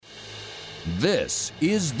This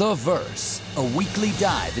is The Verse, a weekly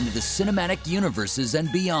dive into the cinematic universes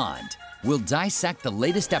and beyond. We'll dissect the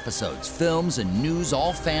latest episodes, films, and news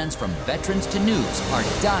all fans from veterans to noobs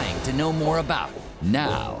are dying to know more about.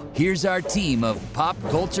 Now, here's our team of pop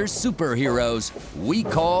culture superheroes we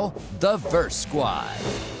call the Verse Squad.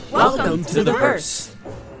 Welcome to The Verse.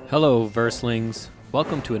 Hello, Verselings.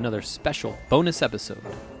 Welcome to another special bonus episode.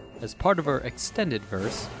 As part of our extended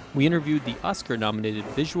verse, we interviewed the Oscar-nominated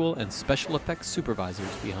visual and special effects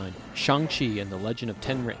supervisors behind Shang-Chi and the Legend of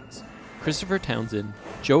Ten Rings, Christopher Townsend,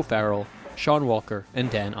 Joe Farrell, Sean Walker,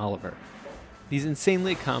 and Dan Oliver. These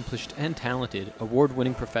insanely accomplished and talented,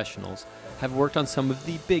 award-winning professionals have worked on some of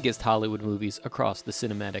the biggest Hollywood movies across the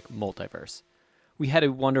cinematic multiverse. We had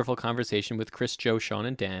a wonderful conversation with Chris, Joe, Sean,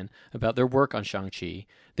 and Dan about their work on Shang-Chi.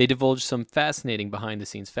 They divulged some fascinating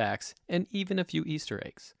behind-the-scenes facts and even a few Easter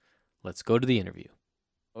eggs. Let's go to the interview.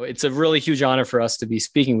 It's a really huge honor for us to be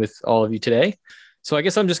speaking with all of you today. So I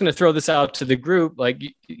guess I'm just going to throw this out to the group.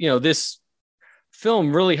 This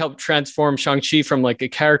film really helped transform Shang-Chi from like a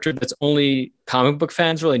character that's only comic book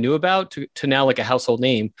fans really knew about to now like a household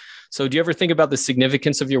name. So do you ever think about the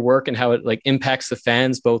significance of your work and how it like impacts the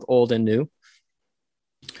fans, both old and new?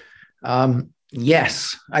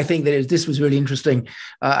 Yes, I think that this was really interesting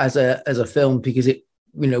as a film because it,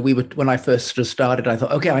 when I first sort of started, I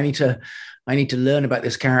thought, okay, I need to learn about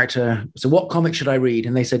this character. So what comics should I read?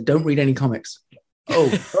 And they said, don't read any comics.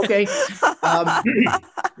 Oh, okay.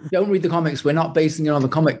 Don't read the comics. We're not basing it on the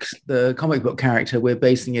comic book character. We're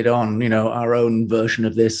basing it on, our own version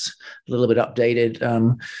of this, a little bit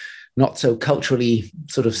updated, not so culturally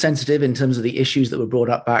sort of sensitive in terms of the issues that were brought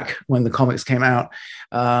up back when the comics came out.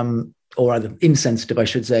 Or rather insensitive, I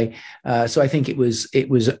should say. So I think it was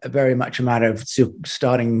very much a matter of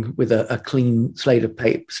starting with a clean sheet of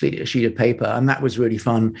paper, and that was really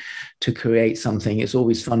fun to create something. It's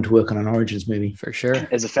always fun to work on an Origins movie, for sure.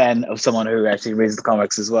 As a fan of someone who actually reads the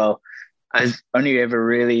comics as well, I've only ever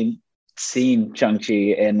really seen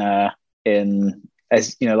Shang-Chi in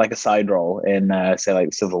as like a side role in say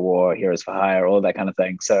like Civil War, Heroes for Hire, all that kind of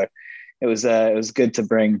thing. So it was good to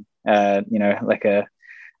bring like a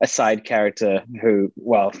side character who,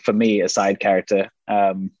 well, for me, a side character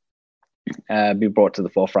be brought to the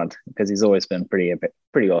forefront because he's always been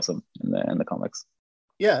pretty awesome in the comics.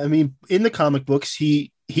 Yeah, I mean, in the comic books,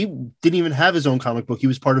 he didn't even have his own comic book. He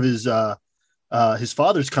was part of his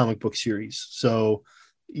father's comic book series. So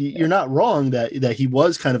you're not wrong that he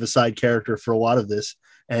was kind of a side character for a lot of this.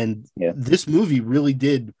 And This movie really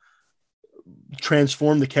did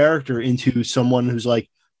transform the character into someone who's like,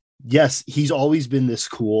 yes, he's always been this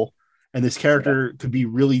cool, and this character could be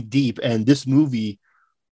really deep. And this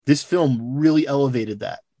film really elevated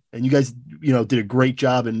that. And you guys, did a great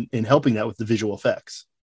job in helping that with the visual effects.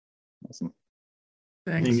 Awesome.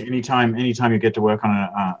 Thanks. I think anytime you get to work on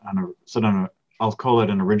a sort of, I'll call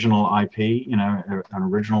it an original IP, an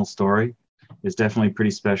original story, is definitely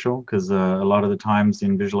pretty special because a lot of the times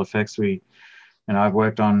in visual effects I've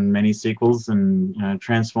worked on many sequels and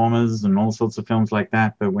Transformers and all sorts of films like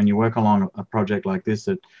that. But when you work along a project like this,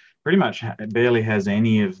 it pretty much barely has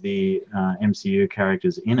any of the MCU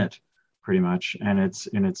characters in it, pretty much. And it's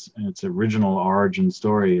in its original origin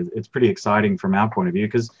story. It's pretty exciting from our point of view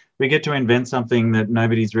because we get to invent something that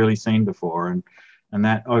nobody's really seen before, and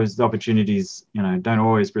that those opportunities don't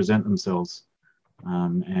always present themselves.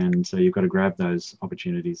 And so you've got to grab those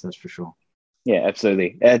opportunities. That's for sure. Yeah,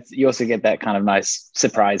 absolutely. You also get that kind of nice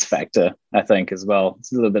surprise factor, I think, as well.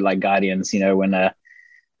 It's a little bit like Guardians, when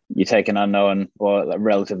you take an unknown or a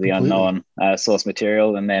relatively unknown source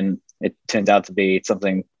material, and then it turns out to be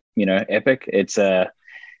something, epic. It's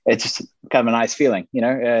just kind of a nice feeling,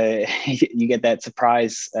 you get that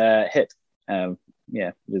surprise hit. It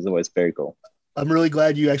is always very cool. I'm really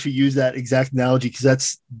glad you actually used that exact analogy because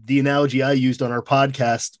that's the analogy I used on our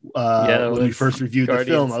podcast when we first reviewed Guardians.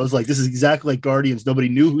 The film. I was like, this is exactly like Guardians. Nobody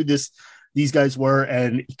knew who these guys were,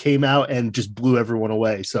 and it came out and just blew everyone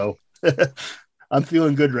away. So I'm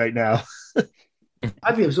feeling good right now.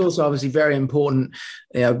 I think it was also obviously very important,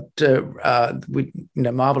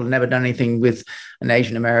 Marvel had never done anything with an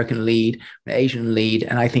Asian American lead, an Asian lead,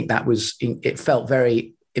 and I think it felt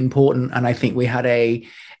very important. And I think we had a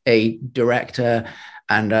director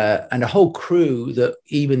and a whole crew that,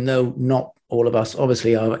 even though not all of us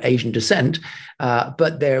obviously are Asian descent,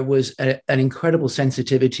 but there was an incredible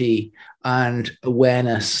sensitivity and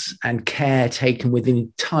awareness and care taken with the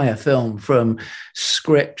entire film, from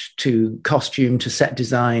script to costume to set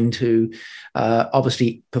design to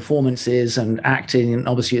obviously performances and acting. And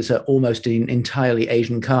obviously it's almost an entirely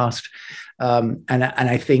Asian cast. And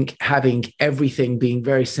I think having everything being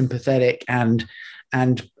very sympathetic and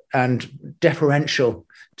and deferential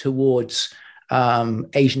towards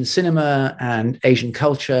Asian cinema and Asian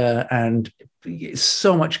culture, and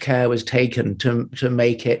so much care was taken to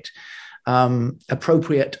make it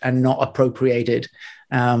appropriate and not appropriated.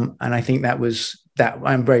 And I think that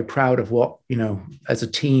I'm very proud of what, as a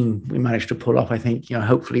team we managed to pull off. I think,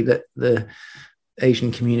 hopefully that the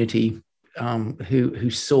Asian community who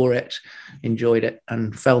saw it, enjoyed it,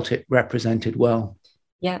 and felt it represented well.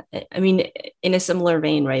 Yeah, I mean, in a similar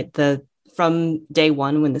vein, right? From day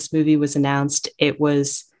one when this movie was announced, it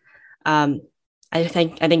was, I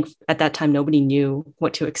think at that time nobody knew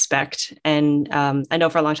what to expect, and I know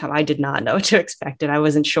for a long time I did not know what to expect, and I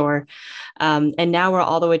wasn't sure. And now we're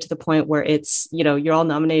all the way to the point where it's, you're all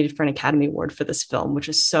nominated for an Academy Award for this film, which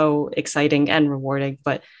is so exciting and rewarding.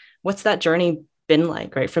 But what's that journey been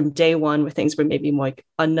like, right? From day one, where things were maybe more like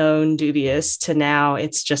unknown, dubious, to now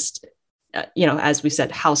it's just, as we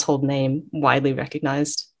said, household name, widely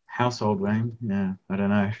recognized. Household name? Yeah, I don't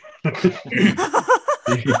know.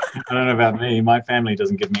 I don't know about me. My family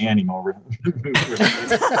doesn't give me any more.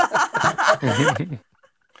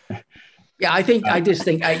 Yeah, I just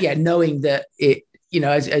think, knowing that it,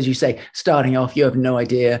 as you say, starting off, you have no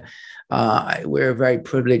idea. We're very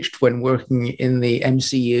privileged when working in the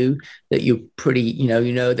MCU that you're pretty,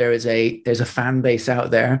 there's a fan base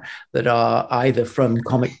out there that are either from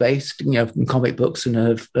comic based, from comic books and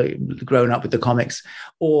have grown up with the comics,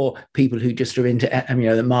 or people who just are into,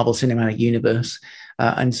 the Marvel Cinematic Universe.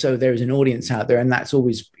 And so there is an audience out there, and that's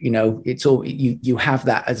always, it's all you have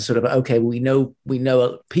that as a sort of, okay, we know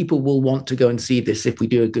people will want to go and see this if we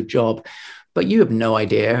do a good job. But you have no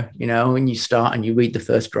idea, when you start and you read the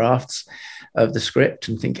first drafts of the script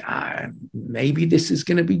and think, maybe this is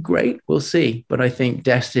going to be great. We'll see. But I think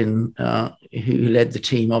Destin, who led the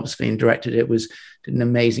team, obviously, and directed it, did an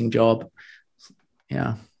amazing job.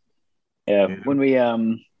 Yeah. Yeah.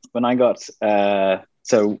 When I got,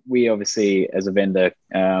 so we obviously as a vendor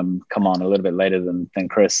come on a little bit later than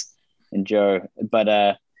Chris and Joe,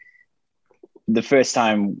 but the first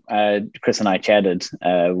time Chris and I chatted,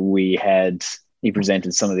 he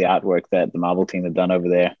presented some of the artwork that the Marvel team had done over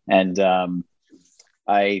there. And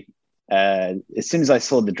I, as soon as I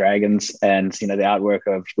saw the dragons and, the artwork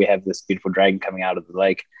of, we have this beautiful dragon coming out of the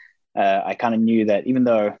lake, I kind of knew that, even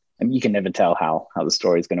though you can never tell how the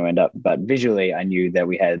story is going to end up, but visually I knew that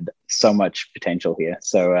we had so much potential here.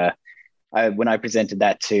 So when I presented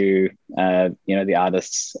that to, the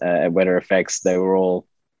artists at VFX,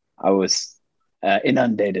 I was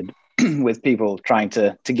inundated with people trying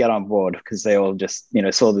to get on board, because they all just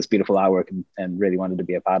saw this beautiful artwork and really wanted to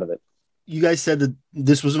be a part of it. You guys said that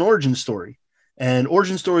this was an origin story, and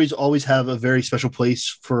origin stories always have a very special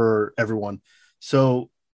place for everyone. So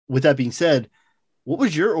with that being said, what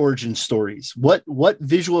was your origin stories? What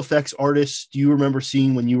visual effects artists do you remember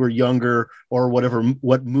seeing when you were younger, or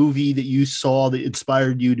what movie that you saw that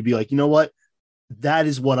inspired you to be like, you know what, that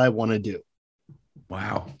is what I want to do?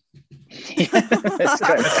 Wow. Good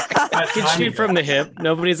shoot from the hip.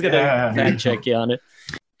 Nobody's gonna fact check you on it.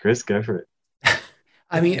 Chris, go for it.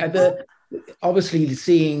 I mean, obviously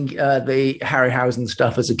seeing the Harryhausen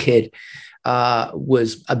stuff as a kid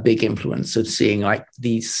was a big influence of seeing like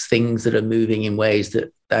these things that are moving in ways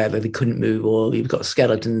that they couldn't move, or you've got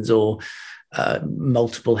skeletons or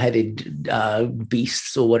multiple headed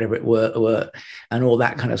beasts or whatever it were, and all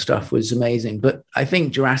that kind of stuff was amazing. But I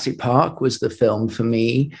think Jurassic Park was the film for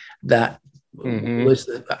me that was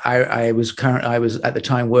I was at the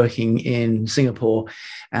time working in Singapore,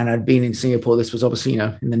 and I'd been in Singapore. This was obviously in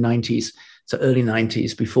the 90s, so early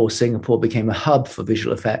 90s, before Singapore became a hub for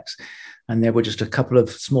visual effects. And there were just a couple of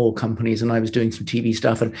small companies, and I was doing some TV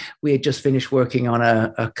stuff. And we had just finished working on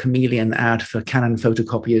a chameleon ad for Canon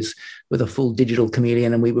photocopiers with a full digital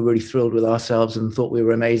chameleon. And we were really thrilled with ourselves and thought we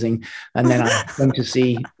were amazing. And then I went to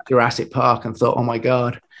see Jurassic Park and thought, oh my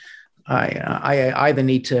God, I either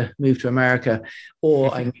need to move to America,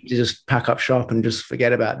 or I need to just pack up shop and just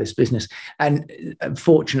forget about this business. And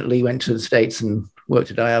fortunately went to the States and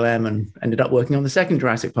worked at ILM and ended up working on the second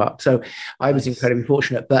Jurassic Park. So I was incredibly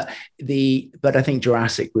fortunate. But I think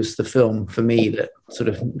Jurassic was the film for me that sort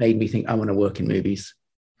of made me think I want to work in movies.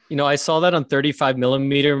 I saw that on 35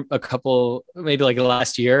 millimeter maybe like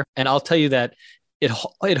last year. And I'll tell you that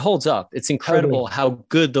it holds up. It's incredible how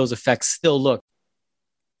good those effects still look.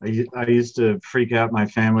 I used to freak out my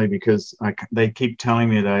family because they keep telling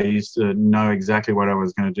me that I used to know exactly what I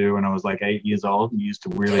was going to do when I was like 8 years old, and used to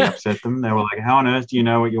really upset them. They were like, how on earth do you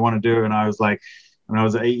know what you want to do? And I was like, when I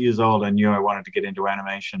was 8 years old, I knew I wanted to get into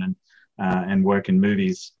animation and work in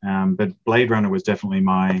movies. But Blade Runner was definitely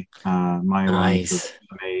my nice.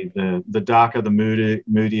 for me. The darker, the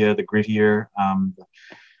moodier, the grittier.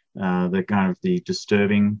 the kind of the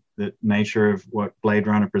disturbing the nature of what Blade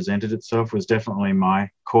Runner presented itself was definitely my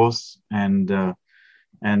course. And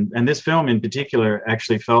this film in particular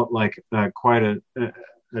actually felt like quite a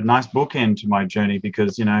nice bookend to my journey,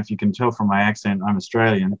 because, you know, if you can tell from my accent, I'm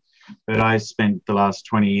Australian, but I spent the last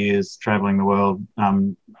 20 years traveling the world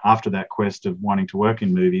after that quest of wanting to work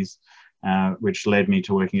in movies, which led me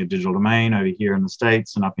to working at Digital Domain over here in the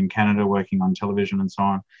States and up in Canada, working on television and so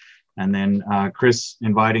on. And then Chris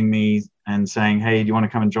inviting me and saying, hey, do you want to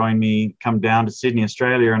come and join me? Come down to Sydney,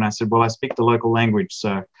 Australia. And I said, well, I speak the local language,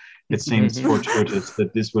 so it seems fortuitous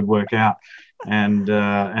that this would work out. And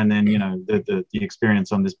then, you know, the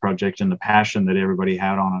experience on this project and the passion that everybody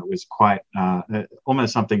had on it was quite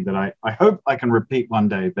almost something that I hope I can repeat one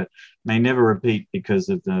day, but may never repeat because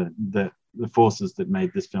of the forces that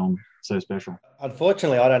made this film so special.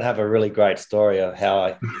 Unfortunately, I don't have a really great story of how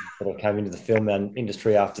I sort of came into the film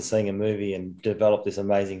industry after seeing a movie and developed this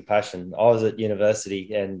amazing passion. I was at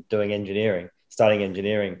university and doing engineering, studying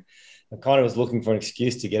engineering. I kind of was looking for an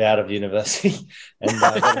excuse to get out of university, and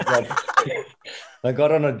I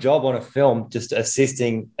got on a job on a film, just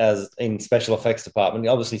assisting as in special effects department.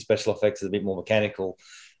 Obviously, special effects is a bit more mechanical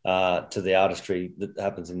to the artistry that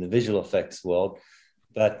happens in the visual effects world.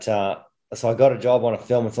 But so I got a job on a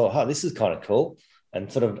film and thought, oh, this is kind of cool,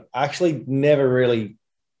 and sort of actually never really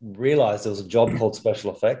realized there was a job called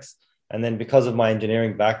special effects. And then because of my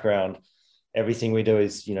engineering background, everything we do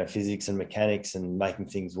is, you know, physics and mechanics and making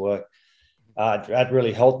things work. That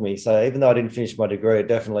really helped me. So even though I didn't finish my degree, it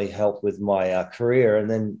definitely helped with my career. And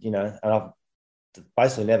then, you know, and I've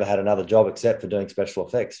basically never had another job except for doing special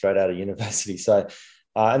effects straight out of university. So,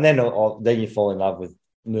 and then you fall in love with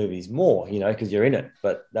movies more, you know, because you're in it.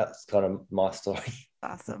 But that's kind of my story.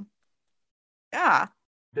 Awesome. Yeah.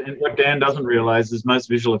 And what Dan doesn't realize is most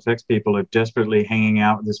visual effects people are desperately hanging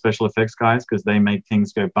out with the special effects guys because they make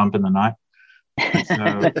things go bump in the night. So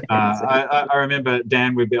I remember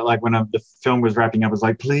Dan would be like, when the film was wrapping up, I was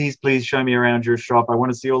like, please show me around your shop. I want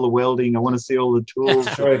to see all the welding. I want to see all the tools.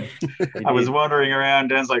 I was wandering around.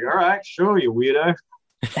 Dan's like, all right, sure, you weirdo.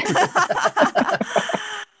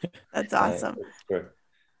 That's awesome.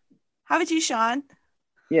 How about you, Sean?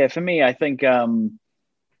 Yeah, for me, I think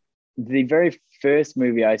the very first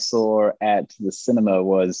movie I saw at the cinema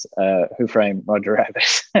was Who Framed Roger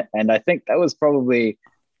Rabbit. And I think that was probably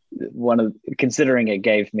considering it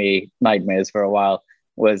gave me nightmares for a while,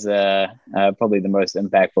 was probably the most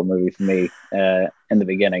impactful movie for me in the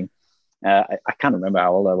beginning. I can't remember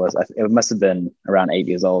how old I was. It must have been around 8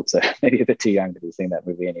 years old, so maybe a bit too young to have seen that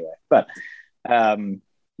movie anyway. But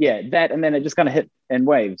yeah, that, and then it just kind of hit in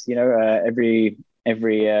waves. You know, every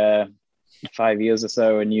 5 years or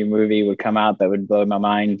so, a new movie would come out that would blow my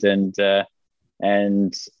mind and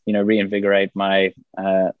you know, reinvigorate my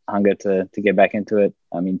hunger to get back into it.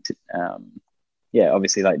 I mean, yeah,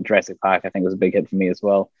 obviously like Jurassic Park, I think was a big hit for me as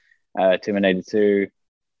well. Terminator 2,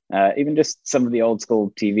 even just some of the old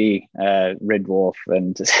school TV, Red Dwarf,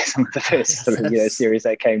 and some of the first sort of, you know, series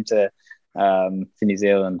that came to New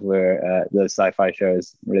Zealand, where those sci-fi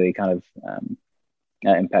shows really kind of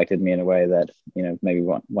impacted me in a way that, you know, maybe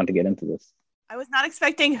want to get into this. I was not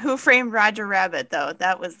expecting Who Framed Roger Rabbit, though.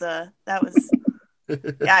 That was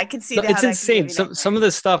yeah, I can see that. It's insane. Some of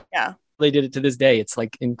the stuff, yeah, they did it to this day. It's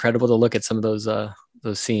like incredible to look at some of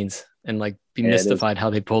those scenes and like be mystified how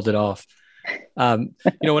they pulled it off. You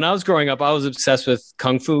know, when I was growing up, I was obsessed with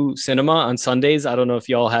Kung Fu cinema on Sundays. I don't know if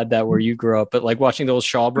y'all had that where you grew up, but like watching those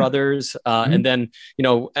Shaw Brothers. And then, you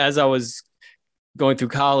know, as I was going through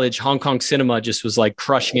college, Hong Kong cinema just was like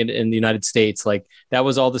crushing it in the United States. Like that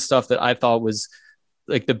was all the stuff that I thought was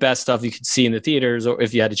like the best stuff you could see in the theaters, or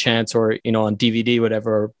if you had a chance, or, you know, on DVD,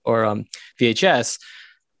 whatever, or VHS.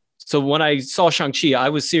 So when I saw Shang-Chi, I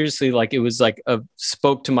was seriously like, it was like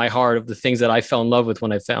spoke to my heart of the things that I fell in love with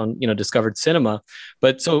when I found, you know, discovered cinema.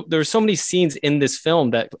 But so there's so many scenes in this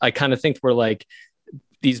film that I kind of think were like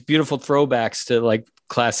these beautiful throwbacks to like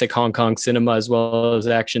classic Hong Kong cinema as well as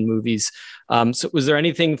action movies. So was there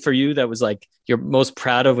anything for you that was like you're most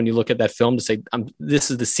proud of when you look at that film to say,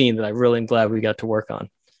 this is the scene that I really am glad we got to work on?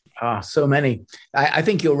 So many. I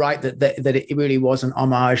think you're right that it really was an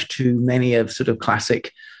homage to many of sort of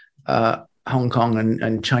classic Hong Kong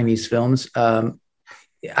and Chinese films, and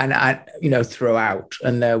you know, throughout.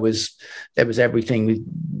 And there was everything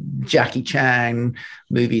with Jackie Chan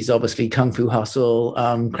movies, obviously Kung Fu Hustle,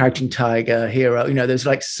 Crouching Tiger, Hero. You know, there's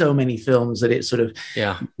like so many films that it sort of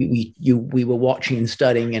we were watching and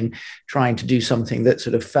studying and trying to do something that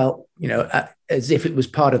sort of felt, you know, as if it was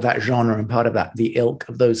part of that genre and part of the ilk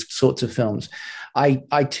of those sorts of films.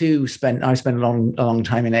 I too spent a long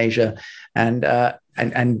time in Asia, and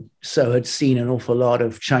and so had seen an awful lot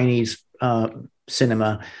of Chinese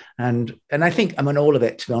cinema, and I think, I mean, all of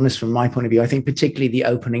it, to be honest, from my point of view. I think particularly the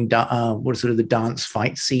opening the dance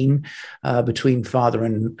fight scene between father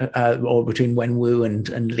and or between Wenwu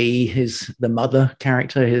and Li, the mother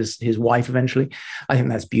character, his wife eventually. I think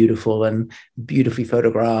that's beautiful and beautifully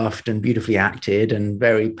photographed and beautifully acted and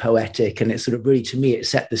very poetic, and it sort of really, to me, it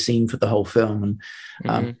set the scene for the whole film.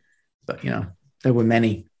 And but there were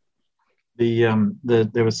many. There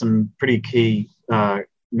were some pretty key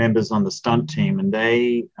members on the stunt team, and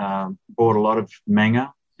they brought a lot of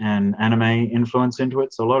manga and anime influence into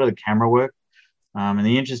it. So a lot of the camera work, and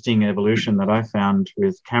the interesting evolution that I found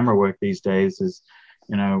with camera work these days is,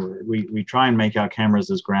 we try and make our cameras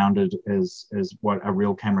as grounded as what a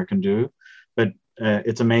real camera can do, but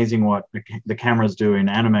it's amazing what the cameras do in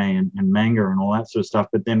anime and manga and all that sort of stuff.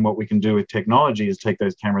 But then what we can do with technology is take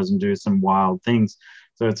those cameras and do some wild things.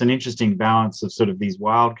 So it's an interesting balance of sort of these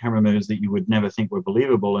wild camera moves that you would never think were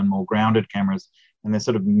believable and more grounded cameras, and they're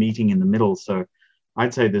sort of meeting in the middle. So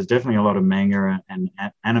I'd say there's definitely a lot of manga and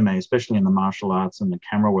anime, especially in the martial arts and the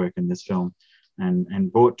camera work in this film,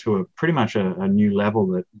 and brought to pretty much a new level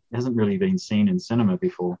that hasn't really been seen in cinema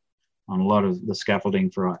before. On a lot of the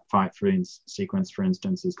scaffolding for fight sequence, for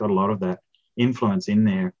instance, has got a lot of that influence in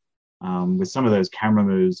there. With some of those camera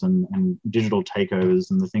moves and digital takeovers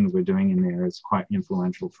and the things we're doing in there, it's quite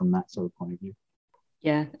influential from that sort of point of view.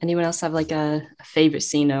 Yeah. Anyone else have like a favorite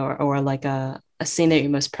scene or like a scene that you're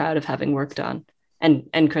most proud of having worked on?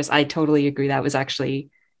 And Chris, I totally agree. That was actually,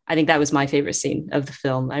 I think that was my favorite scene of the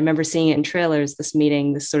film. I remember seeing it in trailers, this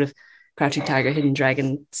sort of Crouching Tiger, Hidden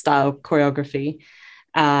Dragon style choreography,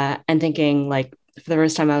 and thinking, like, for the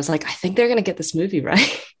first time, I was like, I think they're going to get this movie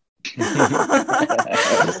right.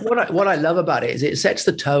 What I love about it is it sets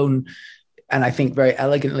the tone, and I think very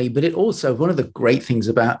elegantly, but it also, one of the great things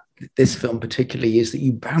about this film particularly is that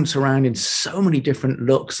you bounce around in so many different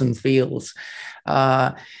looks and feels.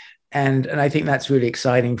 And I think that's really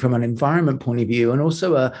exciting from an environment point of view, and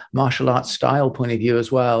also a martial arts style point of view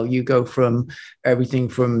as well. You go from everything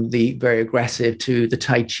from the very aggressive to the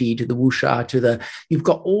Tai Chi to the Wuxia you've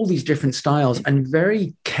got all these different styles and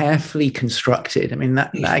very carefully constructed. I mean,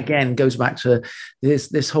 that again goes back to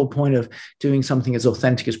this whole point of doing something as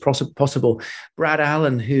authentic as possible. Brad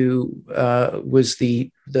Allen, who was the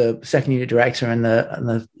second unit director and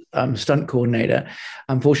the stunt coordinator.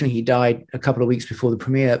 Unfortunately, he died a couple of weeks before the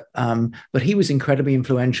premiere, but he was incredibly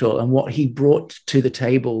influential. And what he brought to the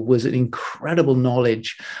table was an incredible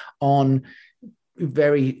knowledge on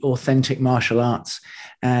very authentic martial arts.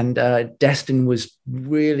 And Destin was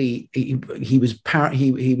really, his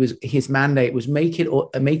mandate was make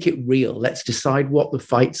it real. Let's decide what the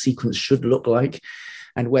fight sequence should look like,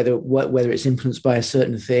 and whether it's influenced by a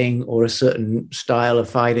certain thing or a certain style of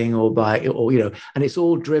fighting and it's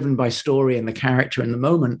all driven by story and the character in the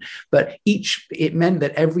moment. But it meant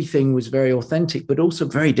that everything was very authentic, but also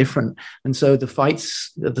very different. And so the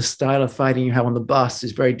fights, the style of fighting you have on the bus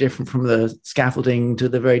is very different from the scaffolding to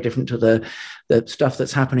the stuff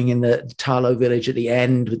that's happening in the Talo village at the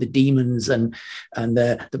end with the demons and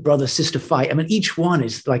the brother-sister fight. I mean, each one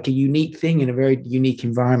is like a unique thing in a very unique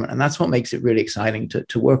environment. And that's what makes it really exciting to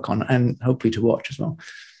work on and hopefully to watch as well.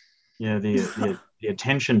 Yeah, the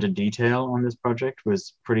attention to detail on this project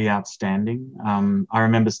was pretty outstanding. I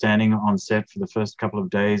remember standing on set for the first couple of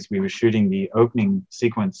days. We were shooting the opening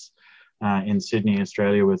sequence in Sydney,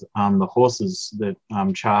 Australia, with the horses that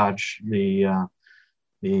charge the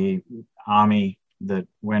army that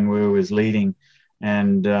Wenwu is leading.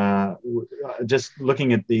 And just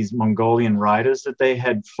looking at these Mongolian riders that they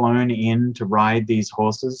had flown in to ride these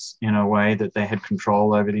horses in a way that they had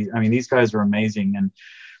control over these. I mean, these guys were amazing. And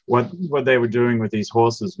what they were doing with these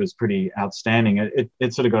horses was pretty outstanding.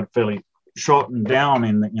 It sort of got fairly shortened down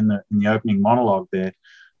in the opening monologue there.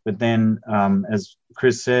 But then, as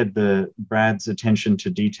Chris said, Brad's attention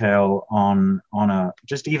to detail on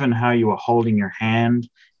just even how you were holding your hand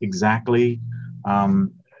exactly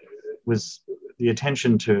was the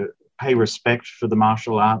attention to pay respect for the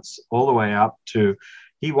martial arts all the way up to,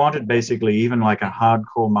 he wanted basically even like a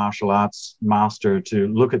hardcore martial arts master to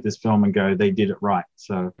look at this film and go, they did it right.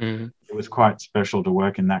 So It was quite special to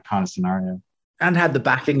work in that kind of scenario. And had the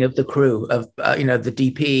backing of the crew, of the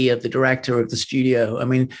DP, of the director, of the studio. I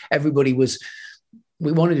mean,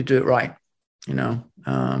 we wanted to do it right.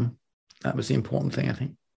 That was the important thing, I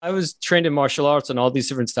think. I was trained in martial arts and all these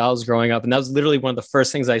different styles growing up. And that was literally one of the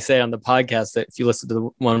first things I say on the podcast, that if you listen to the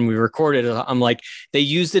one we recorded, I'm like, they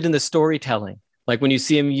used it in the storytelling. Like when you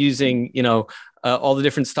see him using, all the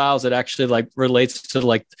different styles that actually like relates to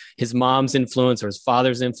like his mom's influence or his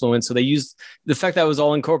father's influence. So they used the fact that it was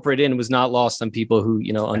all incorporated in was not lost on people who,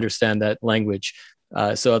 understand that language.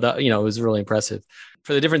 So that, it was really impressive.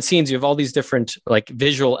 For the different scenes, you have all these different like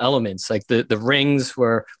visual elements, like the rings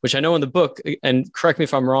were, which I know in the book, and correct me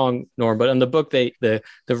if I'm wrong, Norm, but in the book, the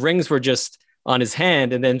rings were just on his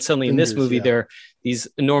hand. And then suddenly in this movie, there are these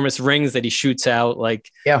enormous rings that he shoots out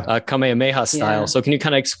like Kamehameha style. So can you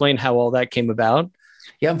kind of explain how all that came about?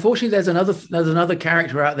 Yeah, unfortunately, there's another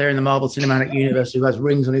character out there in the Marvel Cinematic Universe who has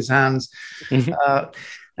rings on his hands, and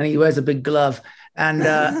he wears a big glove. And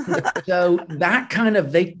so that kind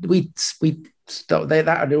of we stopped, that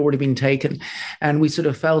had already been taken, and we sort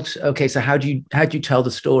of felt, okay, so how do you tell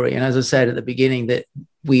the story? And as I said at the beginning, that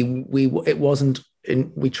it wasn't.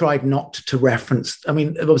 We tried not to reference. I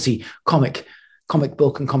mean, obviously, comic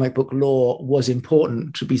book and comic book lore was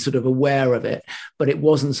important to be sort of aware of it, but it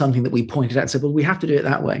wasn't something that we pointed out and said, well, we have to do it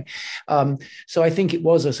that way. So I think it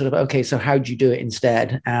was a sort of, okay, so how do you do it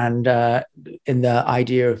instead? And in the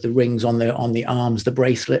idea of the rings on the arms, the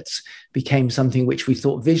bracelets became something which we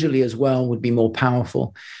thought visually as well would be more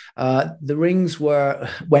powerful. The rings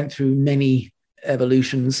went through many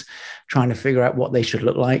evolutions, trying to figure out what they should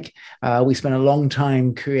look like. We spent a long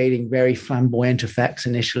time creating very flamboyant effects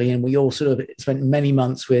initially, and we all sort of spent many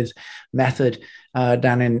months with Method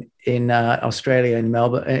down in Australia, in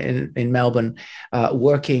Melbourne,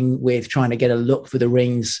 working with trying to get a look for the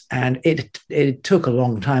rings, and it took a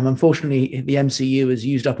long time. Unfortunately, the MCU has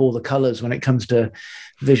used up all the colors when it comes to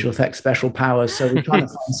visual effects special powers, so we're trying to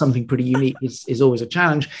find something pretty unique is always a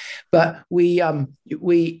challenge. But we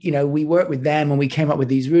worked with them, and we came up with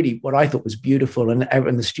these really, what I thought was beautiful, and everyone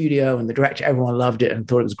in the studio and the director, everyone loved it and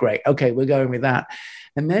thought it was great. Okay, we're going with that.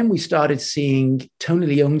 And then we started seeing Tony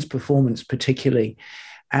Leung's performance particularly,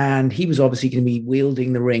 and he was obviously going to be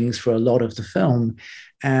wielding the rings for a lot of the film,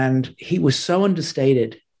 and he was so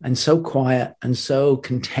understated and so quiet and so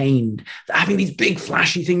contained, having these big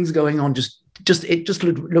flashy things going on it just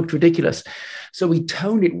looked ridiculous. So we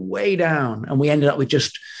toned it way down, and we ended up with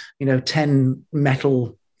just 10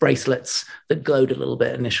 metal bracelets that glowed a little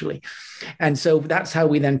bit initially. And so that's how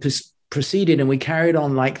we then proceeded, and we carried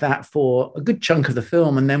on like that for a good chunk of the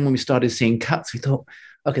film. And then when we started seeing cuts, we thought,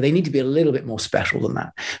 okay, they need to be a little bit more special than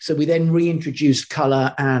that. So we then reintroduced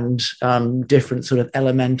color and different sort of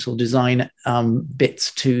elemental design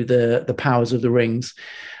bits to the powers of the rings.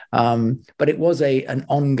 But it was an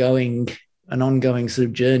ongoing sort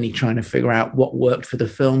of journey, trying to figure out what worked for the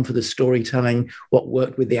film, for the storytelling, what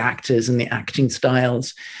worked with the actors and the acting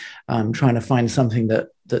styles, trying to find something that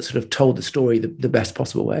sort of told the story the best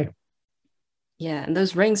possible way. Yeah, and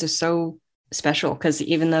those rings are so special because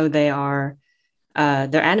even though they're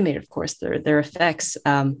animated, of course, they're effects,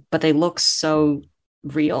 but they look so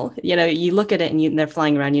real. You look at it and they're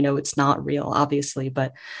flying around, it's not real, obviously,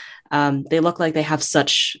 but they look like they have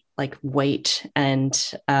such like weight and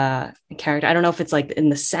character. I don't know if it's like in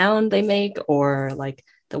the sound they make or like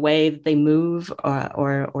the way that they move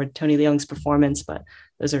or Tony Leung's performance, but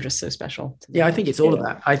those are just so special. Yeah, I think it's all of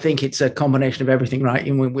that. I think it's a combination of everything, right?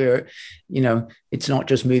 And when we're, it's not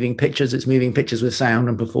just moving pictures, it's moving pictures with sound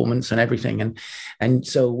and performance and everything. And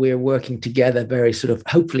so we're working together very sort of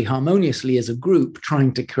hopefully harmoniously as a group,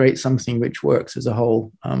 trying to create something which works as a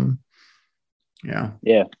whole. Yeah.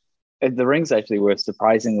 The rings actually were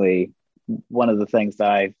surprisingly one of the things that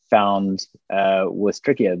I found was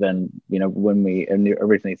trickier than when we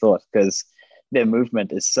originally thought, because their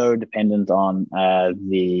movement is so dependent on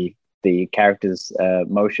the character's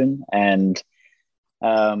motion and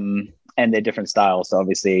their different styles. So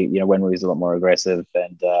obviously, Wenwu is a lot more aggressive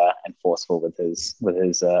and forceful with his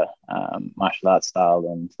martial arts style,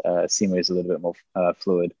 and Simu is a little bit more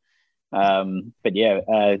fluid. But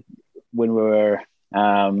yeah, when we were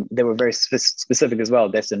they were very specific as well.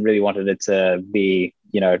 Destin really wanted it to be,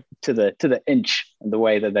 to the inch the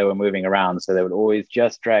way that they were moving around. So they would always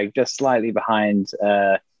just drag just slightly behind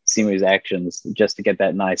Simu's actions just to get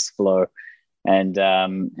that nice flow. And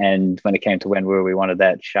when it came to Wenwu, we wanted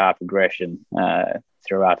that sharp aggression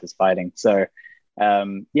throughout his fighting. So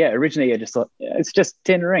originally I just thought it's just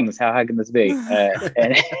 10 rings. How hard can this be?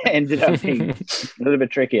 And it ended up being a little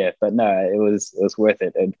bit trickier. But no, it was worth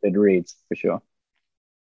it. It reads for sure.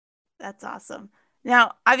 That's awesome.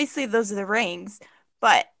 Now, obviously, those are the rings,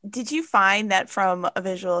 but did you find that from a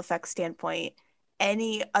visual effects standpoint,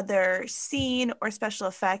 any other scene or special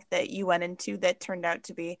effect that you went into that turned out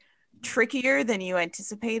to be trickier than you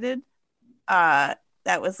anticipated? That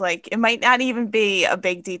was like, it might not even be a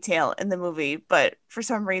big detail in the movie, but for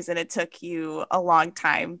some reason it took you a long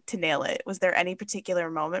time to nail it. Was there any particular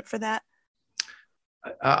moment for that?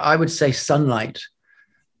 I would say sunlight.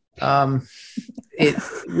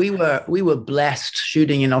 We were blessed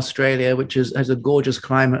shooting in Australia, which has a gorgeous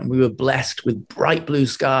climate, and we were blessed with bright blue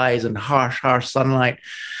skies and harsh sunlight,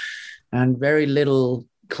 and very little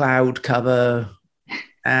cloud cover,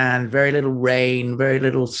 and very little rain, very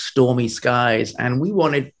little stormy skies, and we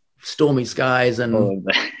wanted stormy skies,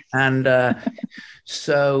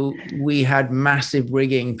 so we had massive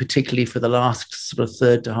rigging, particularly for the last sort of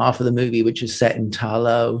third to half of the movie, which is set in Ta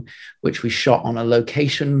Lo, which we shot on a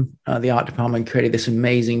location. The art department created this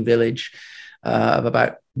amazing village of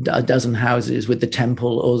about a dozen houses with the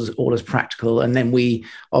temple all as practical. And then we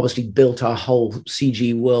obviously built our whole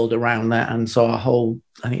CG world around that. And so our whole,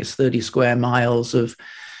 I think it's 30 square miles of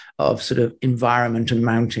sort of environment and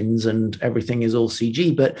mountains, and everything is all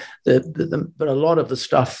CG. But but a lot of the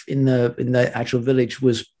stuff in the actual village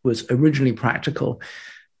was originally practical.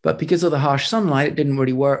 But because of the harsh sunlight, it didn't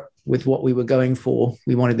really work with what we were going for.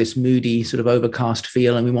 We wanted this moody sort of overcast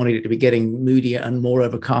feel, and we wanted it to be getting moodier and more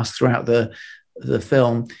overcast throughout the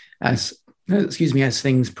film as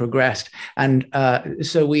things progressed. And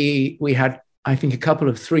so we had, I think, a couple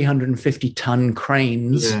of 350-ton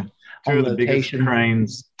cranes. Yeah. Two of the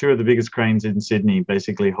biggest cranes in Sydney,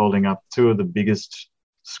 basically holding up two of the biggest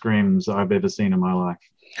scrims I've ever seen in my life.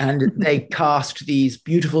 And they cast these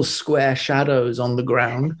beautiful square shadows on the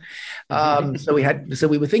ground. So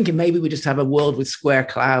we were thinking maybe we just have a world with square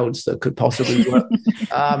clouds that could possibly work.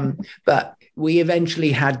 But we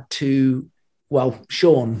eventually had to. Well,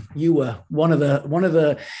 Sean, you were one of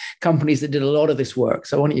the companies that did a lot of this work.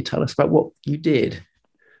 So why don't you tell us about what you did?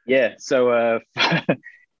 Yeah. So.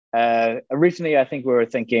 Originally, I think we were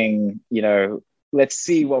thinking, let's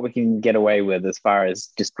see what we can get away with as far as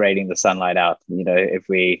just grading the sunlight out. If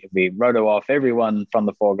we roto off everyone from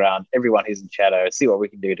the foreground, everyone who's in shadow, see what we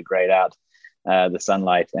can do to grade out the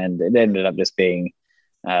sunlight. And it ended up just being,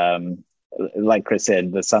 like Chris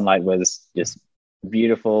said, the sunlight was just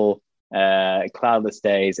beautiful, cloudless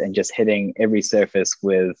days, and just hitting every surface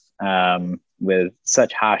with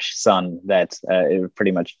such harsh sun that it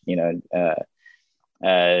pretty much,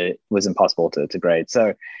 was impossible to grade.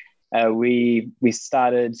 So we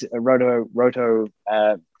started rotoing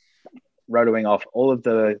off all of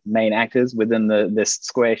the main actors within this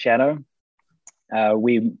square shadow.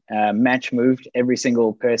 We match moved every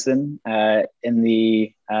single person in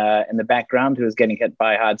the background who was getting hit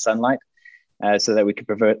by hard sunlight, so that we could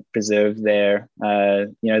preserve their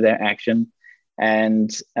action. And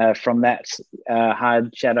from that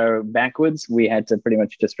hard shadow backwards, we had to pretty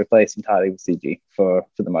much just replace entirely with CG for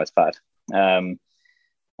the most part.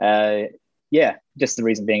 Just the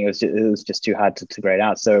reason being it was just too hard to grade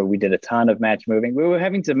out. So we did a ton of match moving. We were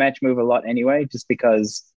having to match move a lot anyway, just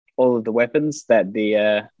because all of the weapons that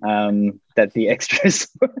the extras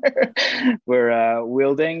were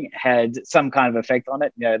wielding had some kind of effect on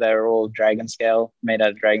it. They were all dragon scale, made out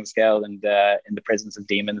of dragon scale, and in the presence of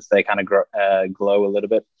demons, they kind of glow a little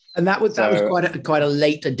bit. And that was quite a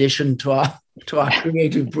late addition to our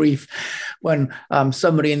creative brief, when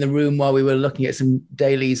somebody in the room, while we were looking at some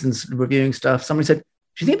dailies and reviewing stuff, somebody said, "Do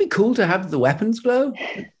you think it'd be cool to have the weapons glow?"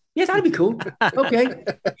 Yeah, that'd be cool. Okay.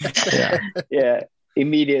 Yeah.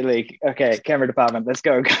 Immediately, okay, camera department, let's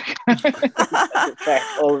go. Track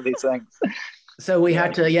all of these things. So we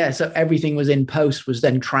had to, so everything was in post, was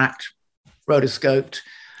then tracked, rotoscoped,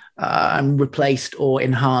 and replaced or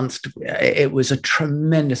enhanced. It was a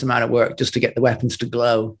tremendous amount of work just to get the weapons to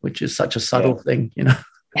glow, which is such a subtle thing,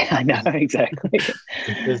 I know, exactly.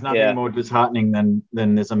 There's nothing more disheartening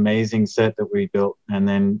than this amazing set that we built, and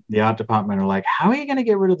then the art department are like, "How are you going to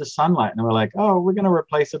get rid of the sunlight?" And we're like, "Oh, we're going to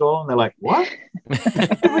replace it all." And they're like, "What? How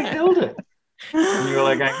did we build it?" And you were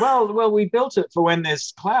like, well, we built it for when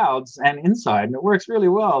there's clouds and inside, and it works really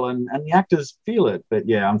well, and the actors feel it. But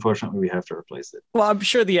yeah, unfortunately, we have to replace it. Well, I'm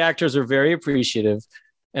sure the actors are very appreciative.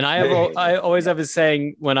 And I always have a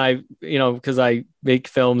saying when because I make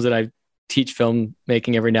films and I teach film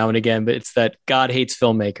making every now and again, but it's that God hates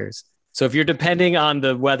filmmakers. So if you're depending on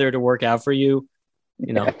the weather to work out for you,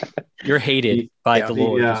 you're hated by the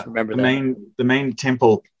Lord. Just remember that. The main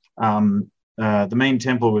temple, the main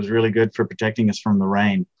temple was really good for protecting us from the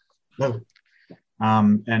rain.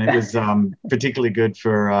 And it was particularly good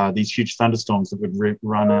for these huge thunderstorms that would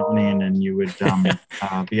run on in, and you would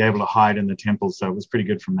be able to hide in the temple. So it was pretty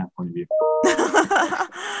good from that point of view.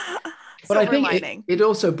 But I think it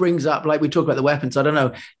also brings up, like we talk about the weapons. I don't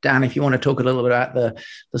know, Dan, if you want to talk a little bit about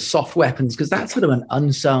the soft weapons, because that's sort of an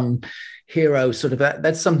unsung hero. Sort of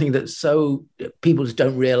that's something that so people just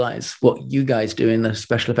don't realize what you guys do in the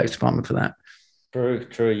special effects department for that.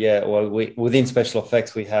 True. Yeah. Well, within special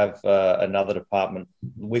effects, we have another department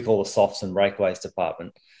we call the softs and breakaways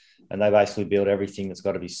department, and they basically build everything that's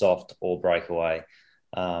got to be soft or breakaway.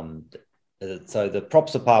 So the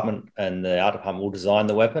props department and the art department will design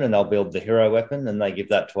the weapon, and they'll build the hero weapon, and they give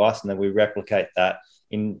that to us, and then we replicate that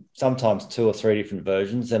in sometimes 2 or 3 different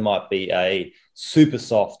versions. There might be a super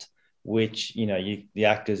soft, which the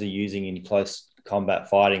actors are using in close combat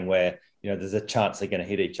fighting, where there's a chance they're going to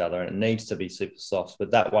hit each other, and it needs to be super soft.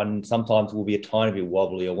 But that one sometimes will be a tiny bit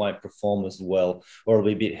wobbly or won't perform as well, or it'll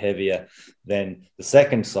be a bit heavier than the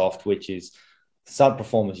second soft, which is some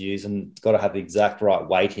performers use, and it's got to have the exact right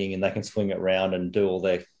weighting, and they can swing it around and do all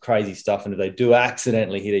their crazy stuff. And if they do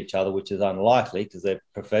accidentally hit each other, which is unlikely because they're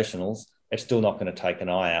professionals, it's still not going to take an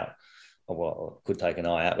eye out. Well, it could take an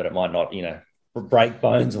eye out, but it might not, break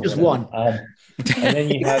bones or just whatever. one. And then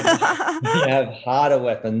you have harder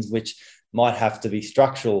weapons, which might have to be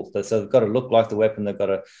structural. So they've got to look like the weapon. They've got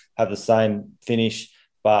to have the same finish,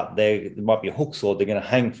 but there might be a hook sword they're going to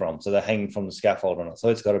hang from. So they're hanging from the scaffold on it. So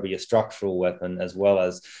it's got to be a structural weapon as well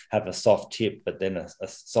as have a soft tip, but then a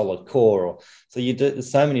solid core. There's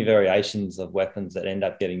so many variations of weapons that end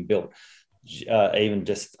up getting built, even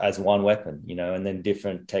just as one weapon, and then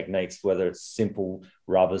different techniques, whether it's simple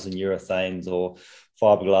rubbers and urethanes or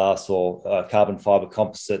fiberglass or carbon fiber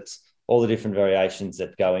composites, all the different variations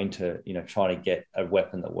that go into, trying to get a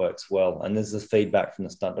weapon that works well. And there's the feedback from the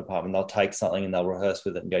stunt department. They'll take something and they'll rehearse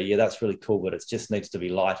with it and go, yeah, that's really cool, but it just needs to be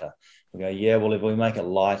lighter. We go, yeah, well, if we make it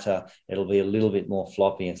lighter, it'll be a little bit more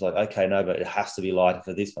floppy. And it's like, okay, no, but it has to be lighter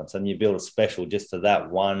for this one. So then you build a special just for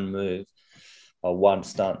that one move or one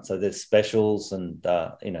stunt. So there's specials, and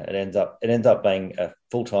it ends up being a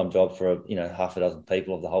full-time job for half a dozen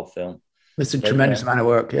people of the whole film. It's a tremendous amount of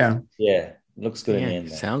work. Yeah, looks good in the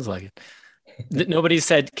end. Sounds like it. Nobody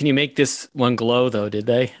said, "Can you make this one glow?" Though, did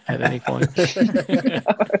they at any point? I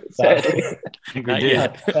think we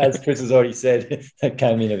did. As Chris has already said, it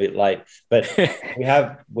came in a bit late, but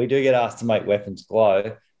we do get asked to make weapons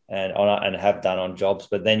glow, and have done on jobs.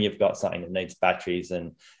 But then you've got something that needs batteries,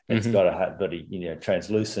 and it's got to have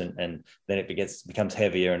translucent, and then it becomes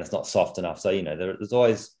heavier, and it's not soft enough. So there's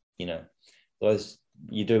always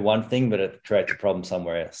you do one thing, but it creates a problem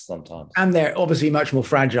somewhere else sometimes. And they're obviously much more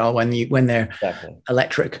fragile when they're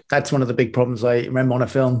electric. That's one of the big problems I remember on a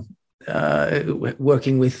film,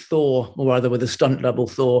 working with Thor, or rather with a stunt double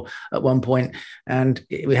Thor at one point, and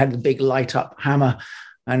we had the big light up hammer.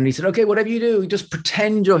 And he said, okay, whatever you do, just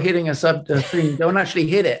pretend you're hitting a thing. Don't actually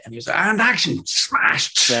hit it. And he said, and action,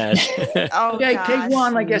 smash. Oh, okay, gosh. take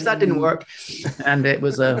one. I guess that didn't work. And it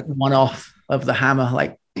was a one-off of the hammer.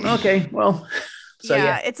 Like, okay, well. So,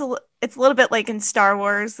 it's a little bit like in Star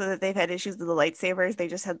Wars, so that they've had issues with the lightsabers. They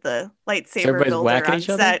just had the lightsaber builder on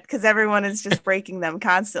set because everyone is just breaking them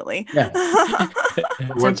constantly. Yeah.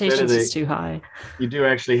 Temptations is too high. You do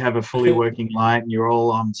actually have a fully working light, and you're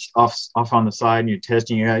all off on the side, and you're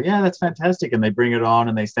testing. You go, yeah, that's fantastic, and they bring it on,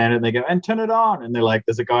 and they stand it, and they go, and turn it on, and they're like,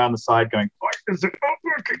 there's a guy on the side going, why is it not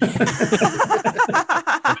working?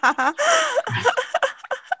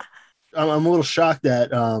 I'm a little shocked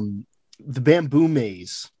that the bamboo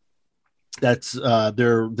maze that's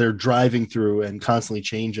they're driving through and constantly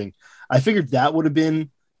changing. I figured that would have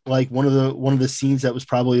been like one of the scenes that was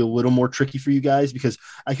probably a little more tricky for you guys, because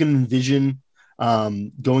I can envision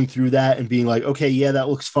going through that and being like, okay, yeah, that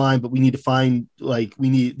looks fine, but we need to find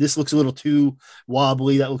this looks a little too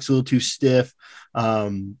wobbly, that looks a little too stiff.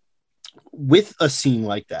 With a scene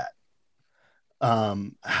like that,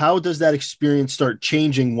 how does that experience start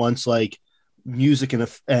changing once music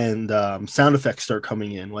and sound effects start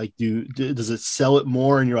coming in? Does it sell it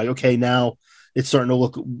more and you're like, okay, now it's starting to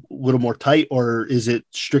look a little more tight, or is it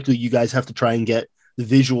strictly you guys have to try and get the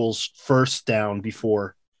visuals first down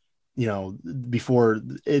before at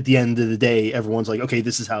the end of the day everyone's like, okay,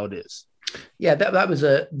 this is how it is? Yeah, that was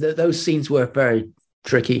those scenes were very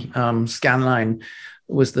tricky. Scanline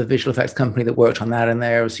was the visual effects company that worked on that, and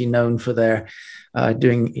they're obviously known for their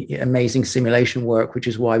doing amazing simulation work, which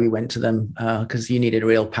is why we went to them, because you needed a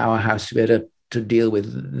real powerhouse to be able to deal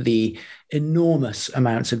with the enormous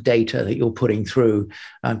amounts of data that you're putting through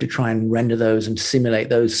to try and render those and simulate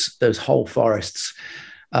those whole forests.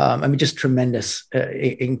 Just tremendous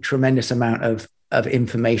amount of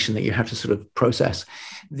information that you have to sort of process.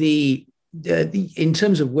 In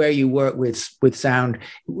terms of where you work with sound,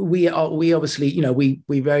 we obviously,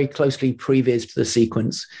 we very closely prevised the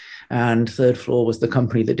sequence, and Third Floor was the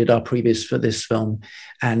company that did our previs for this film.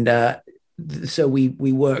 And so we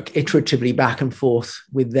work iteratively back and forth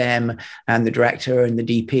with them and the director and the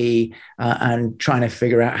DP, and trying to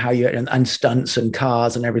figure out how you and stunts and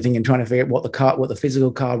cars and everything, and trying to figure out what the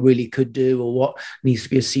physical car really could do, or what needs to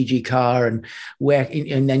be a CG car, and where.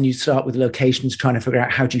 And then you start with locations, trying to figure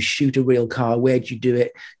out how do you shoot a real car, where do you do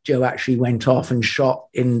it. Joe actually went off and shot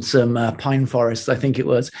in some pine forests, I think it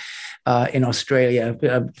was, in Australia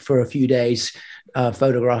for a few days,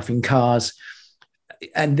 photographing cars.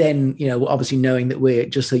 And then, obviously knowing that we're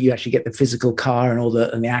just so you actually get the physical car and all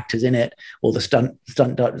the actors in it, all the stunt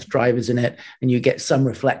drivers in it, and you get some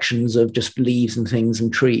reflections of just leaves and things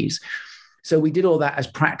and trees. So we did all that as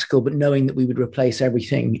practical, but knowing that we would replace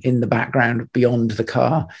everything in the background beyond the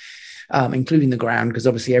car, including the ground, because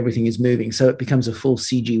obviously everything is moving. So it becomes a full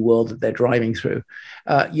CG world that they're driving through.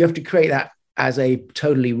 You have to create that as a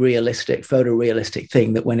totally realistic, photorealistic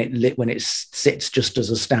thing, that when it sits just as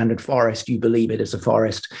a standard forest, you believe it as a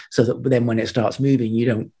forest, so that then when it starts moving, you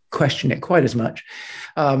don't question it quite as much.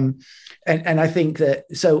 And I think that,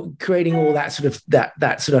 so creating all that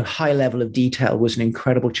sort of high level of detail was an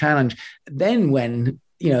incredible challenge. Then when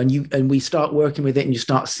and we start working with it, and you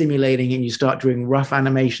start simulating, and you start doing rough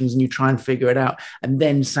animations, and you try and figure it out, and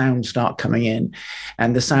then sounds start coming in,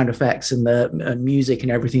 and the sound effects and the music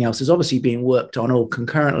and everything else is obviously being worked on all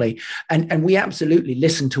concurrently. And we absolutely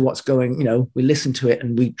listen to what's going, we listen to it,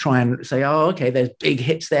 and we try and say, oh, okay, there's big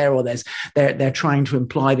hits there, or they're trying to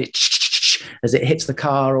imply that as it hits the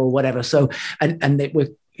car or whatever. So, and that we're,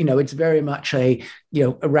 it's very much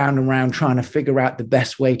around and round trying to figure out the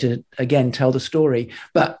best way to, again, tell the story.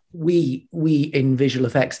 But we in visual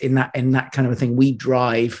effects, in that kind of a thing, we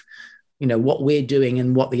drive, what we're doing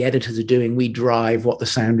and what the editors are doing, we drive what the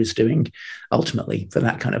sound is doing ultimately for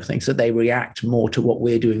that kind of thing. So they react more to what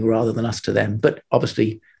we're doing rather than us to them. But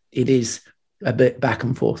obviously it is a bit back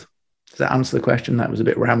and forth. Does that answer the question? That was a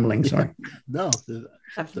bit rambling, sorry. No,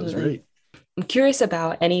 that was great. I'm curious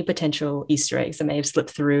about any potential Easter eggs that may have slipped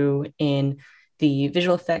through in the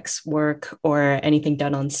visual effects work or anything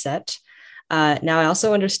done on set. Now, I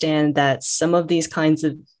also understand that some of these kinds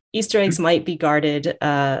of Easter eggs might be guarded,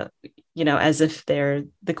 as if they're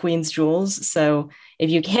the Queen's jewels. So if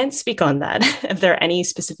you can't speak on that, if there are any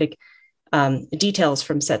specific details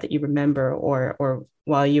from set that you remember, or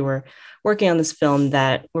while you were working on this film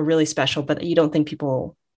that were really special, but you don't think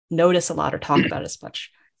people notice a lot or talk about as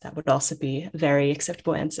much, that would also be a very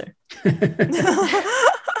acceptable answer.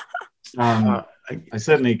 I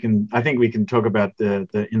certainly can. I think we can talk about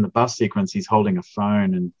the in the bus sequence, he's holding a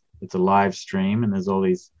phone and it's a live stream, and there's all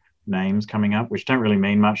these names coming up, which don't really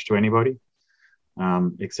mean much to anybody,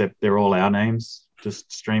 except they're all our names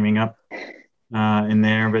just streaming up in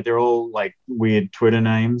there, but they're all like weird Twitter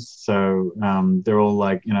names. So they're all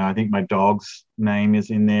like, I think my dog's name is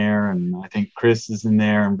in there, and I think Chris is in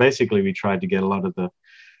there. And basically we tried to get a lot of the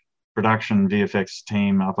production VFX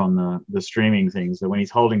team up on the streaming thing. So when he's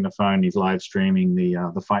holding the phone, he's live streaming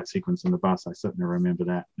the fight sequence in the bus. I certainly remember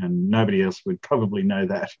that, and nobody else would probably know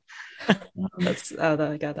that.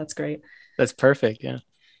 That's great. That's perfect. Yeah.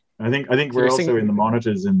 I think we're also in the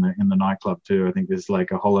monitors in the nightclub too. I think there's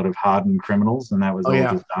like a whole lot of hardened criminals, and that was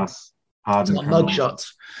just us. Hardened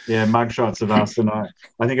mugshots. Yeah, mugshots of us. And I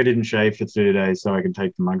think I didn't shave for 2 days so I can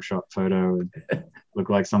take the mugshot photo and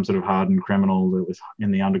look like some sort of hardened criminal that was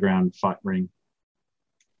in the underground fight ring.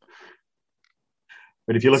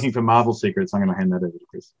 But if you're looking for Marvel secrets, I'm going to hand that over to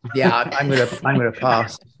Chris. Yeah, I'm gonna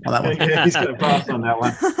pass on that one. Yeah, he's going to pass on that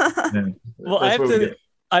one. Yeah. Well,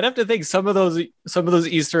 I'd have to think some of those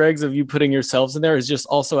Easter eggs of you putting yourselves in there is just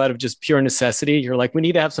also out of just pure necessity. You're like, we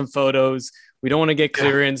need to have some photos. We don't want to get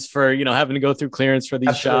clearance for, having to go through clearance for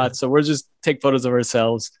these shots. So we'll just take photos of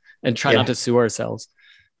ourselves and try not to sue ourselves.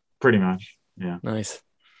 Pretty much. Yeah. Nice.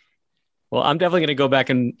 Well, I'm definitely going to go back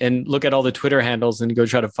and look at all the Twitter handles and go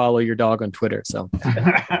try to follow your dog on Twitter. So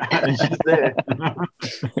she's there.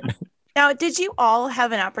 Now, did you all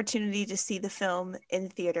have an opportunity to see the film in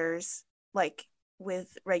theaters, like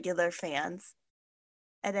with regular fans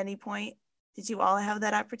at any point? Did you all have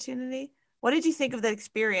that opportunity? What did you think of the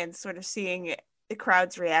experience, sort of seeing the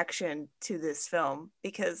crowd's reaction to this film?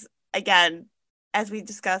 Because again, as we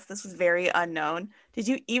discussed, this was very unknown. Did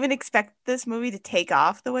you even expect this movie to take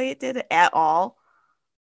off the way it did at all?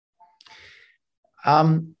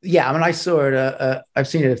 Yeah, I mean, I saw it. I've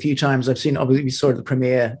seen it a few times. Obviously, we saw it at the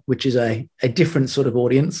premiere, which is a different sort of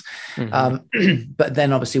audience. Mm-hmm. But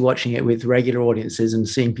then, obviously, watching it with regular audiences and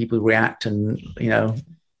seeing people react and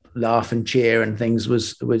laugh and cheer and things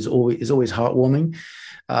is always heartwarming.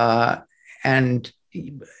 And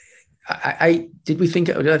did I think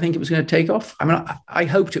it was going to take off? I mean, I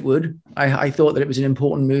hoped it would. I thought that it was an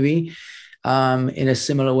important movie. in a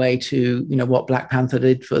similar way to what Black Panther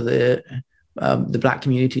did for the Black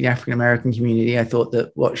community, the African American community. I thought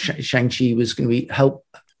that what Shang-Chi was going to be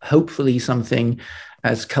hopefully something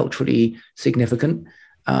as culturally significant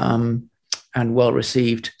and well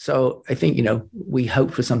received. So I think we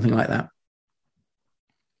hope for something like that.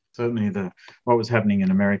 Certainly, what was happening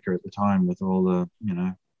in America at the time with all the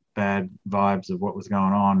bad vibes of what was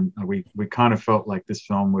going on, we kind of felt like this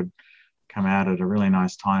film would come out at a really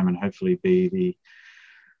nice time and hopefully be the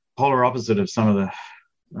polar opposite of some of the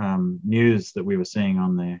news that we were seeing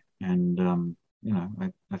on there. And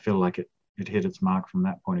I feel like it hit its mark from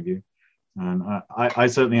that point of view. And I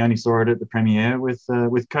certainly only saw it at the premiere with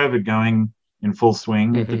COVID going in full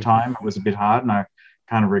swing at the time. It was a bit hard, and I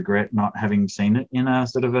kind of regret not having seen it in a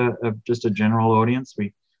sort of just a general audience.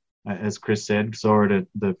 We, as Chris said, saw it at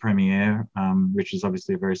the premiere, which is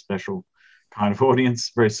obviously a very special kind of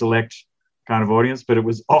audience, very select kind of audience, but it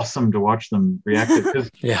was awesome to watch them react. Because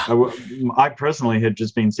I personally had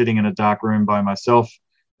just been sitting in a dark room by myself.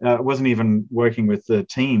 Wasn't even working with the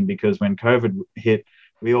team, because when COVID hit,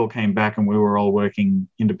 we all came back and we were all working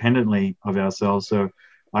independently of ourselves. So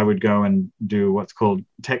I would go and do what's called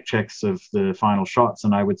tech checks of the final shots,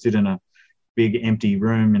 and I would sit in a big empty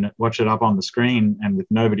room and watch it up on the screen and with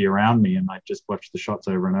nobody around me, and I'd just watch the shots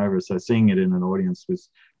over and over. So seeing it in an audience was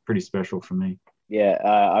pretty special for me. Yeah,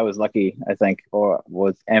 I was lucky, I think, or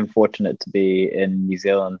am fortunate to be in New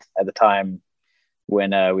Zealand at the time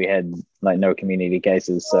when we had like no community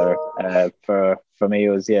cases. So for me, it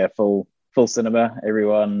was full cinema,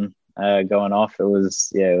 everyone going off. It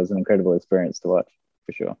was an incredible experience to watch,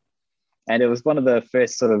 for sure. And it was one of the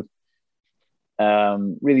first sort of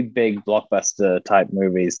really big blockbuster type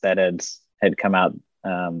movies that had come out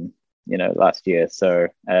last year. So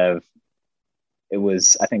it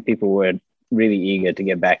was, I think people were really eager to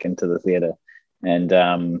get back into the theater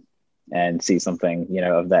and see something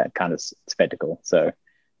of that kind of spectacle. So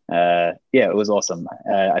it was awesome.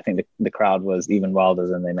 I think the crowd was even wilder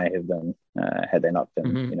than they may have been had they not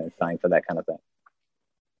been trying for that kind of thing.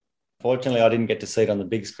 Fortunately, I didn't get to see it on the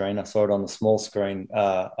big screen. I saw it on the small screen.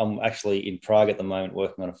 I'm actually in Prague at the moment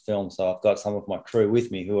working on a film, so I've got some of my crew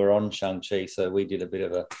with me who are on Shang-Chi. So we did a bit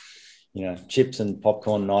of a chips and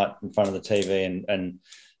popcorn night in front of the TV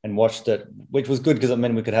and watched it, which was good because it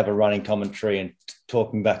meant we could have a running commentary and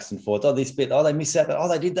talking backs and forth. Oh, this bit, they missed that bit. Oh,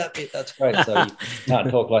 they did that bit. That's great. So you can't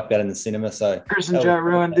talk like that in the cinema. So Chris and Joe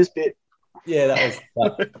ruined this bit. Yeah, that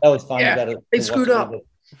was fun. Yeah, they screwed up.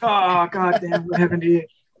 Oh, God damn, what happened to you?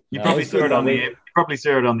 You probably saw it on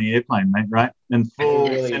the airplane, mate, right? And full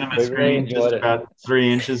cinema screen, just about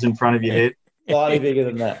 3 inches in front of your head. Slightly bigger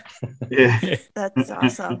than that. Yeah. That's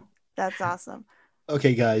awesome. That's awesome.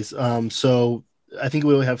 Okay, guys. So I think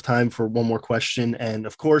we only have time for one more question. And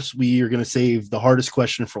of course, we are going to save the hardest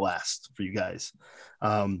question for last for you guys.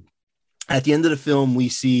 At the end of the film, we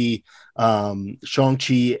see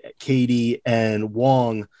Shang-Chi, Katie, and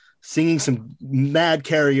Wong singing some mad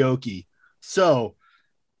karaoke. So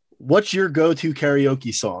what's your go-to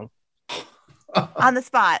karaoke song? On the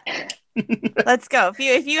spot. Let's go.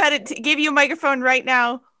 If you had to give you a microphone right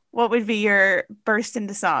now, what would be your burst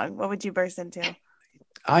into song? What would you burst into?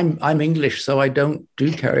 I'm English, so I don't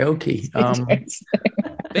do karaoke.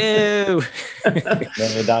 Boo!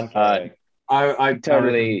 Never done karaoke. I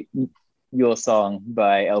totally Your Song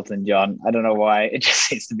by Elton John. I don't know why. It just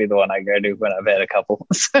seems to be the one I go to when I've had a couple.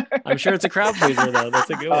 I'm sure it's a crowd pleaser, though.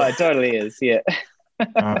 That's a good one. Oh, it totally is, yeah.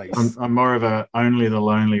 I'm more of a Only the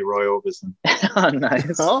Lonely Roy Orbison. Oh,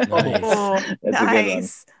 nice. Oh, nice. That's a good one.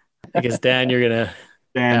 I guess, Dan, you're going to...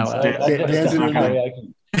 Never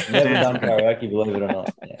done karaoke, believe it or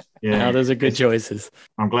not. Yeah. No, those are good choices.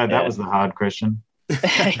 I'm glad that was the hard question.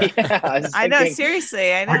 I know,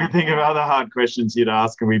 seriously. I know. I can think of other hard questions you'd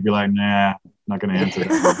ask, and we'd be like, nah, not going to answer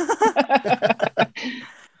that.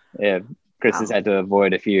 Yeah, Chris has had to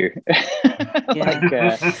avoid a few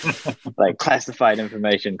like classified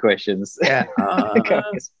information questions. Yeah.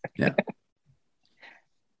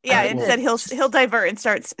 Yeah, instead he'll divert and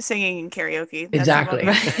start singing in karaoke. Exactly.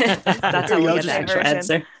 That's how we get the actual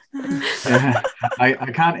answer.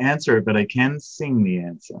 I can't answer it, but I can sing the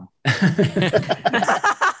answer.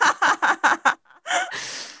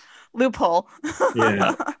 Loophole.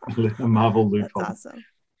 Yeah, a Marvel loophole. That's awesome.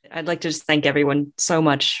 I'd like to just thank everyone so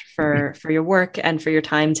much for your work and for your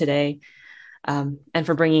time today, and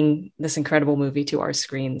for bringing this incredible movie to our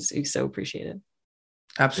screens. We so appreciate it.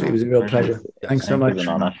 Absolutely. It was a real pleasure. Thanks so much. It was an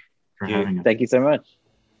honor. For having us. Thank you so much.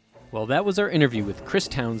 Well, that was our interview with Chris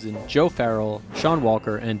Townsend, Joe Farrell, Sean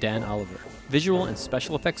Walker, and Dan Oliver. visual and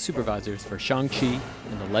special effects supervisors for Shang-Chi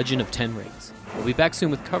and The Legend of Ten Rings. We'll be back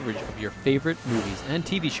soon with coverage of your favorite movies and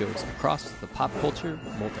TV shows across the pop culture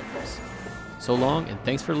multiverse. So long, and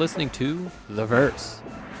thanks for listening to The Verse.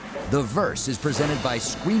 The Verse is presented by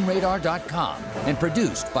ScreenRadar.com and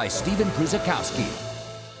produced by Steven Pruzakowski.